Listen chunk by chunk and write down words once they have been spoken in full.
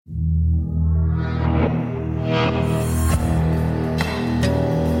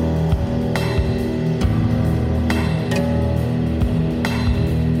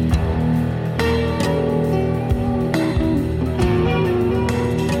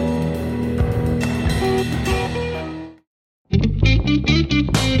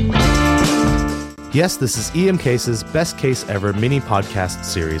Yes, this is EM Case's Best Case Ever mini podcast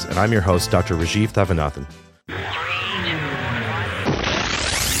series, and I'm your host, Dr. Rajiv Thavanathan.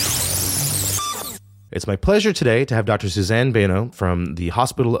 It's my pleasure today to have Dr. Suzanne Beyno from the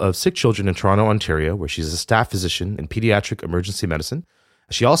Hospital of Sick Children in Toronto, Ontario, where she's a staff physician in pediatric emergency medicine.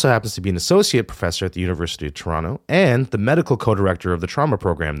 She also happens to be an associate professor at the University of Toronto and the medical co-director of the trauma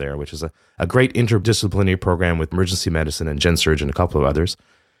program there, which is a great interdisciplinary program with emergency medicine and gen surg and a couple of others.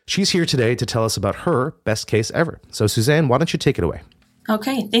 She's here today to tell us about her best case ever. So Suzanne, why don't you take it away?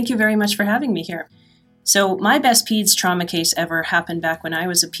 Okay, thank you very much for having me here. So my best peds trauma case ever happened back when I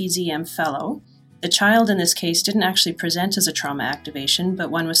was a PZM fellow. The child in this case didn't actually present as a trauma activation,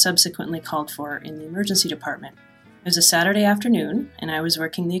 but one was subsequently called for in the emergency department. It was a Saturday afternoon, and I was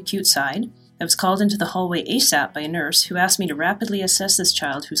working the acute side. I was called into the hallway ASAP by a nurse who asked me to rapidly assess this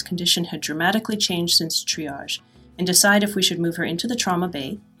child whose condition had dramatically changed since triage, and decide if we should move her into the trauma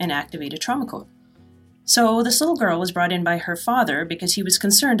bay and activate a trauma code. So this little girl was brought in by her father because he was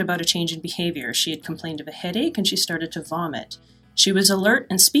concerned about a change in behavior. She had complained of a headache and she started to vomit. She was alert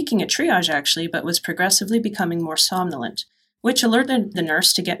and speaking at triage actually, but was progressively becoming more somnolent, which alerted the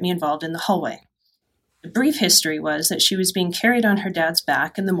nurse to get me involved in the hallway. The brief history was that she was being carried on her dad's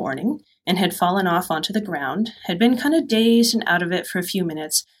back in the morning and had fallen off onto the ground, had been kind of dazed and out of it for a few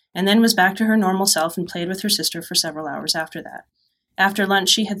minutes, and then was back to her normal self and played with her sister for several hours after that. After lunch,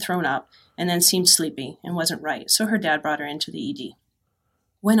 she had thrown up and then seemed sleepy and wasn't right, so her dad brought her into the ED.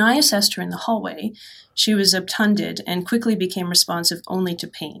 When I assessed her in the hallway, she was obtunded and quickly became responsive only to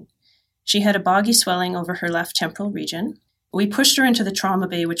pain. She had a boggy swelling over her left temporal region. We pushed her into the trauma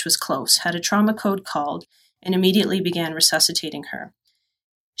bay, which was close, had a trauma code called, and immediately began resuscitating her.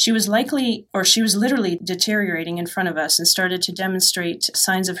 She was literally deteriorating in front of us and started to demonstrate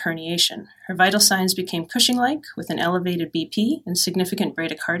signs of herniation. Her vital signs became Cushing-like with an elevated BP and significant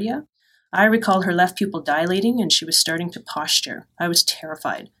bradycardia. I recall her left pupil dilating and she was starting to posture. I was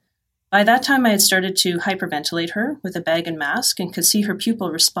terrified. By that time, I had started to hyperventilate her with a bag and mask and could see her pupil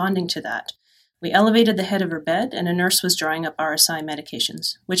responding to that. We elevated the head of her bed and a nurse was drawing up RSI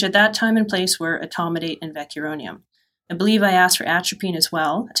medications, which at that time and place were etomidate and vecuronium. I believe I asked for atropine as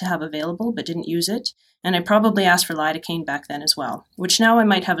well to have available, but didn't use it, and I probably asked for lidocaine back then as well, which now I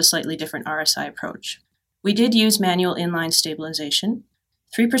might have a slightly different RSI approach. We did use manual inline stabilization.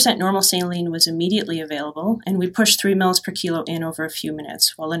 3% normal saline was immediately available, and we pushed 3 mL per kilo in over a few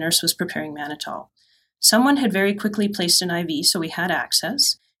minutes while a nurse was preparing mannitol. Someone had very quickly placed an IV, so we had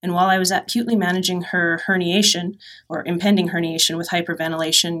access, and while I was acutely managing her herniation, or impending herniation with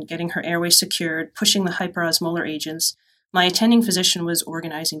hyperventilation, getting her airway secured, pushing the hyperosmolar agents, my attending physician was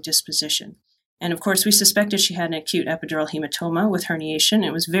organizing disposition. And of course, we suspected she had an acute epidural hematoma with herniation.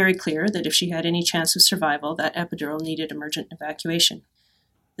 It was very clear that if she had any chance of survival, that epidural needed emergent evacuation.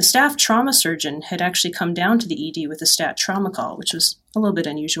 The staff trauma surgeon had actually come down to the ED with a stat trauma call, which was a little bit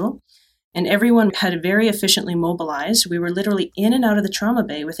unusual. And everyone had very efficiently mobilized. We were literally in and out of the trauma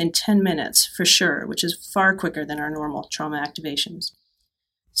bay within 10 minutes, for sure, which is far quicker than our normal trauma activations.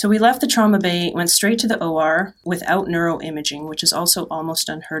 So we left the trauma bay, went straight to the OR without neuroimaging, which is also almost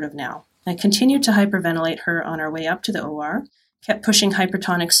unheard of now. I continued to hyperventilate her on our way up to the OR, kept pushing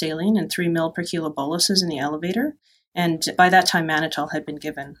hypertonic saline and 3 mL per kilo boluses in the elevator, and by that time mannitol had been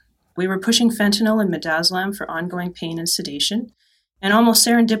given. We were pushing fentanyl and midazolam for ongoing pain and sedation, and almost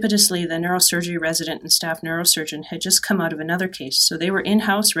serendipitously, the neurosurgery resident and staff neurosurgeon had just come out of another case, so they were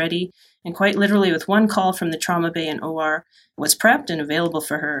in-house ready, and quite literally with one call from the trauma bay and OR was prepped and available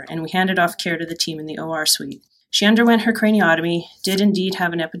for her, and we handed off care to the team in the OR suite. She underwent her craniotomy, did indeed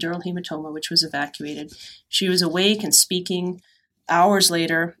have an epidural hematoma, which was evacuated. She was awake and speaking hours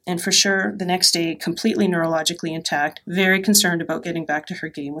later, and for sure the next day completely neurologically intact, very concerned about getting back to her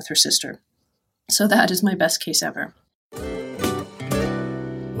game with her sister. So that is my best case ever.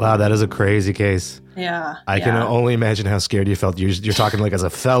 Wow, that is a crazy case. Yeah. I can only imagine how scared you felt. You're talking like as a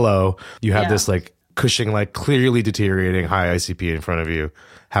fellow, you have this like Cushing, like clearly deteriorating high ICP in front of you,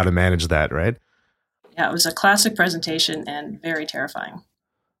 how to manage that, right? Yeah, it was a classic presentation and very terrifying.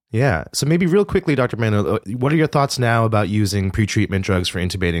 Yeah. So maybe real quickly, Dr. Beyno, what are your thoughts now about using pretreatment drugs for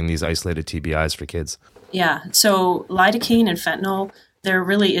intubating these isolated TBIs for kids? Yeah. So lidocaine and fentanyl, there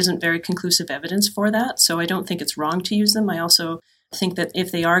really isn't very conclusive evidence for that. So I don't think it's wrong to use them. I also think that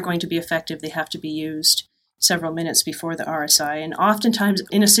if they are going to be effective, they have to be used several minutes before the RSI. And oftentimes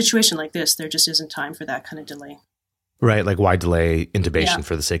in a situation like this, there just isn't time for that kind of delay. Right. Like why delay intubation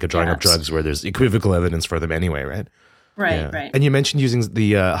for the sake of drawing up drugs where there's equivocal evidence for them anyway, right? Right. And you mentioned using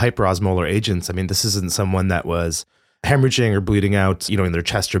the hyperosmolar agents. I mean, this isn't someone that was hemorrhaging or bleeding out, in their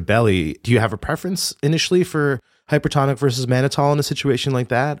chest or belly. Do you have a preference initially for hypertonic versus mannitol in a situation like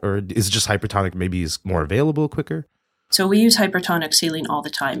that? Or is it just hypertonic maybe is more available quicker? So we use hypertonic saline all the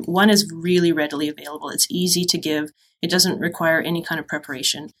time. One is really readily available. It's easy to give. It doesn't require any kind of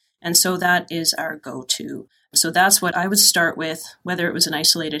preparation. And so that is our go-to. So that's what I would start with, whether it was an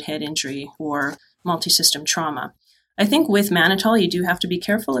isolated head injury or multi-system trauma. I think with mannitol, you do have to be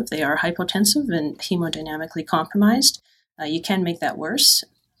careful if they are hypotensive and hemodynamically compromised. You can make that worse.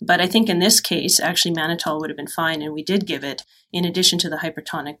 But I think in this case, actually mannitol would have been fine, and we did give it in addition to the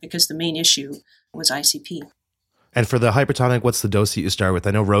hypertonic because the main issue was ICP. And for the hypertonic, what's the dose that you start with?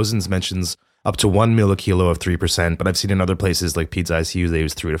 I know Rosen's mentions up to 1 milliliter of 3%, but I've seen in other places like Peds ICU, they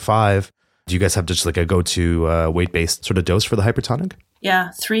use 3 to 5. Do you guys have just like a go-to weight-based sort of dose for the hypertonic?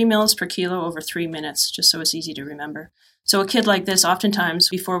 Yeah, 3 mils per kilo over 3 minutes, just so it's easy to remember. So a kid like this, oftentimes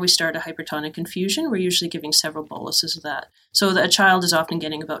before we start a hypertonic infusion, we're usually giving several boluses of that. So a child is often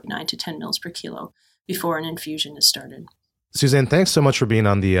getting about 9 to 10 mils per kilo before an infusion is started. Suzanne, thanks so much for being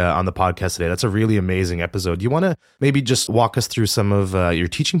on the podcast today. That's a really amazing episode. Do you want to maybe just walk us through some of your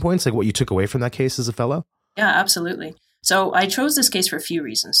teaching points, like what you took away from that case as a fellow? Yeah, absolutely. So I chose this case for a few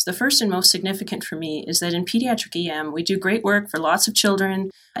reasons. The first and most significant for me is that in pediatric EM, we do great work for lots of children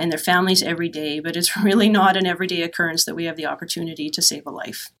and their families every day, but it's really not an everyday occurrence that we have the opportunity to save a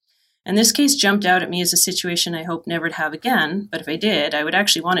life. And this case jumped out at me as a situation I hope never to have again, but if I did, I would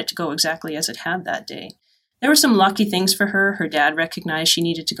actually want it to go exactly as it had that day. There were some lucky things for her. Her dad recognized she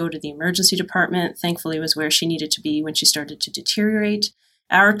needed to go to the emergency department. Thankfully, it was where she needed to be when she started to deteriorate.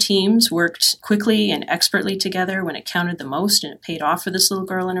 Our teams worked quickly and expertly together when it counted the most, and it paid off for this little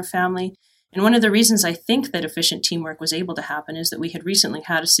girl and her family. And one of the reasons I think that efficient teamwork was able to happen is that we had recently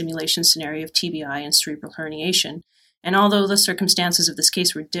had a simulation scenario of TBI and cerebral herniation. And although the circumstances of this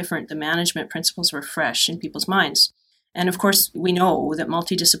case were different, the management principles were fresh in people's minds. And of course, we know that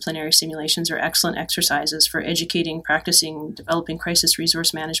multidisciplinary simulations are excellent exercises for educating, practicing, developing crisis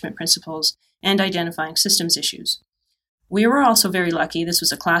resource management principles, and identifying systems issues. We were also very lucky, this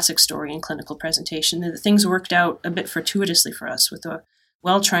was a classic story in clinical presentation, that things worked out a bit fortuitously for us with a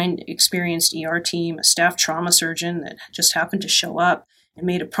well-trained, experienced ER team, a staff trauma surgeon that just happened to show up and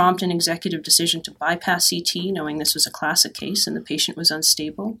made a prompt and executive decision to bypass CT, knowing this was a classic case and the patient was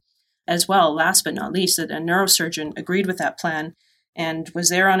unstable. As well, last but not least, that a neurosurgeon agreed with that plan and was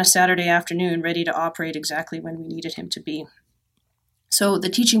there on a Saturday afternoon ready to operate exactly when we needed him to be. So the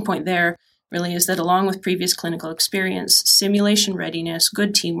teaching point there really is that along with previous clinical experience, simulation readiness,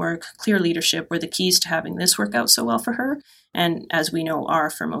 good teamwork, clear leadership were the keys to having this work out so well for her, and as we know are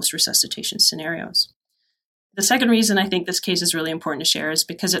for most resuscitation scenarios. The second reason I think this case is really important to share is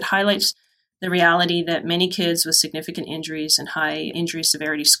because it highlights the reality that many kids with significant injuries and high injury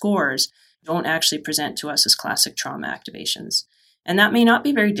severity scores don't actually present to us as classic trauma activations. And that may not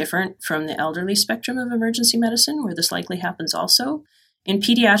be very different from the elderly spectrum of emergency medicine, where this likely happens also. In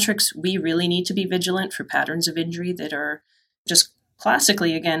pediatrics, we really need to be vigilant for patterns of injury that are just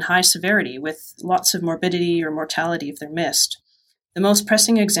classically, again, high severity with lots of morbidity or mortality if they're missed. The most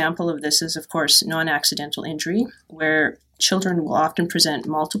pressing example of this is, of course, non-accidental injury, where children will often present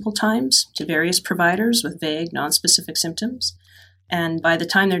multiple times to various providers with vague, nonspecific symptoms. And by the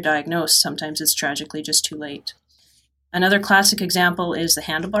time they're diagnosed, sometimes it's tragically just too late. Another classic example is the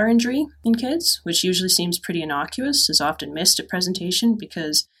handlebar injury in kids, which usually seems pretty innocuous, is often missed at presentation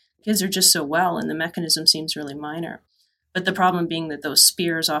because kids are just so well and the mechanism seems really minor. But the problem being that those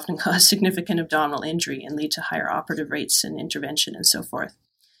spears often cause significant abdominal injury and lead to higher operative rates and intervention and so forth.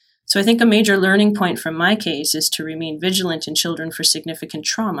 So I think a major learning point from my case is to remain vigilant in children for significant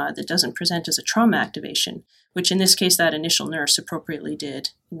trauma that doesn't present as a trauma activation, which in this case that initial nurse appropriately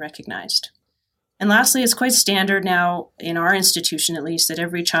did and recognized. And lastly, it's quite standard now, in our institution at least, that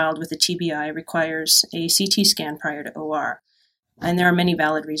every child with a TBI requires a CT scan prior to OR. And there are many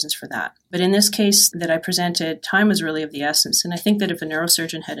valid reasons for that. But in this case that I presented, time was really of the essence. And I think that if a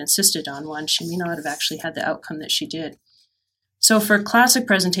neurosurgeon had insisted on one, she may not have actually had the outcome that she did. So for classic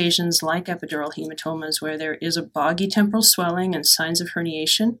presentations like epidural hematomas, where there is a boggy temporal swelling and signs of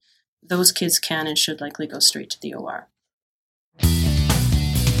herniation, those kids can and should likely go straight to the OR.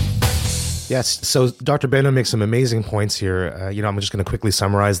 Yes. So Dr. Beno makes some amazing points here. I'm just going to quickly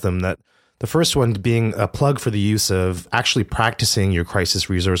summarize them. That the first one being a plug for the use of actually practicing your crisis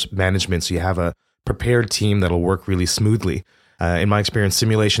resource management so you have a prepared team that'll work really smoothly. In my experience,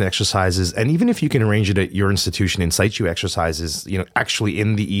 simulation exercises, and even if you can arrange it at your institution, in situ exercises, actually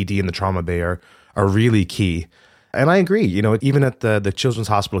in the ED and the trauma bay are really key. And I agree, even at the Children's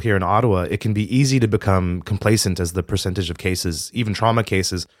Hospital here in Ottawa, it can be easy to become complacent as the percentage of cases, even trauma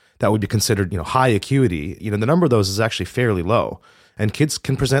cases, that would be considered, high acuity. The number of those is actually fairly low. And kids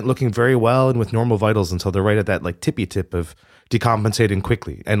can present looking very well and with normal vitals until they're right at that like tippy tip of decompensating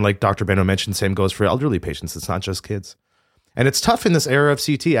quickly. And like Dr. Beno mentioned, same goes for elderly patients. It's not just kids. And it's tough in this era of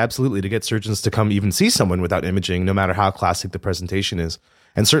CT, absolutely, to get surgeons to come even see someone without imaging, no matter how classic the presentation is.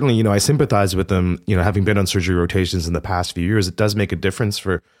 And certainly, I sympathize with them, having been on surgery rotations in the past few years. It does make a difference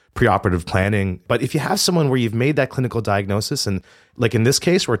for preoperative planning. But if you have someone where you've made that clinical diagnosis, and like in this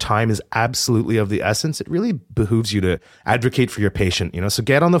case where time is absolutely of the essence, it really behooves you to advocate for your patient. So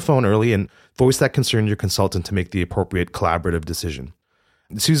get on the phone early and voice that concern to your consultant to make the appropriate collaborative decision.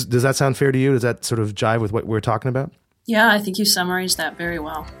 Suze, does that sound fair to you? Does that sort of jive with what we're talking about? Yeah, I think you summarized that very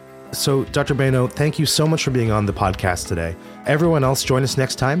well. So, Dr. Beno, thank you so much for being on the podcast today. Everyone else, join us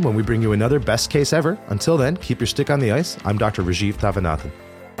next time when we bring you another best case ever. Until then, keep your stick on the ice. I'm Dr. Rajiv Tavanathan.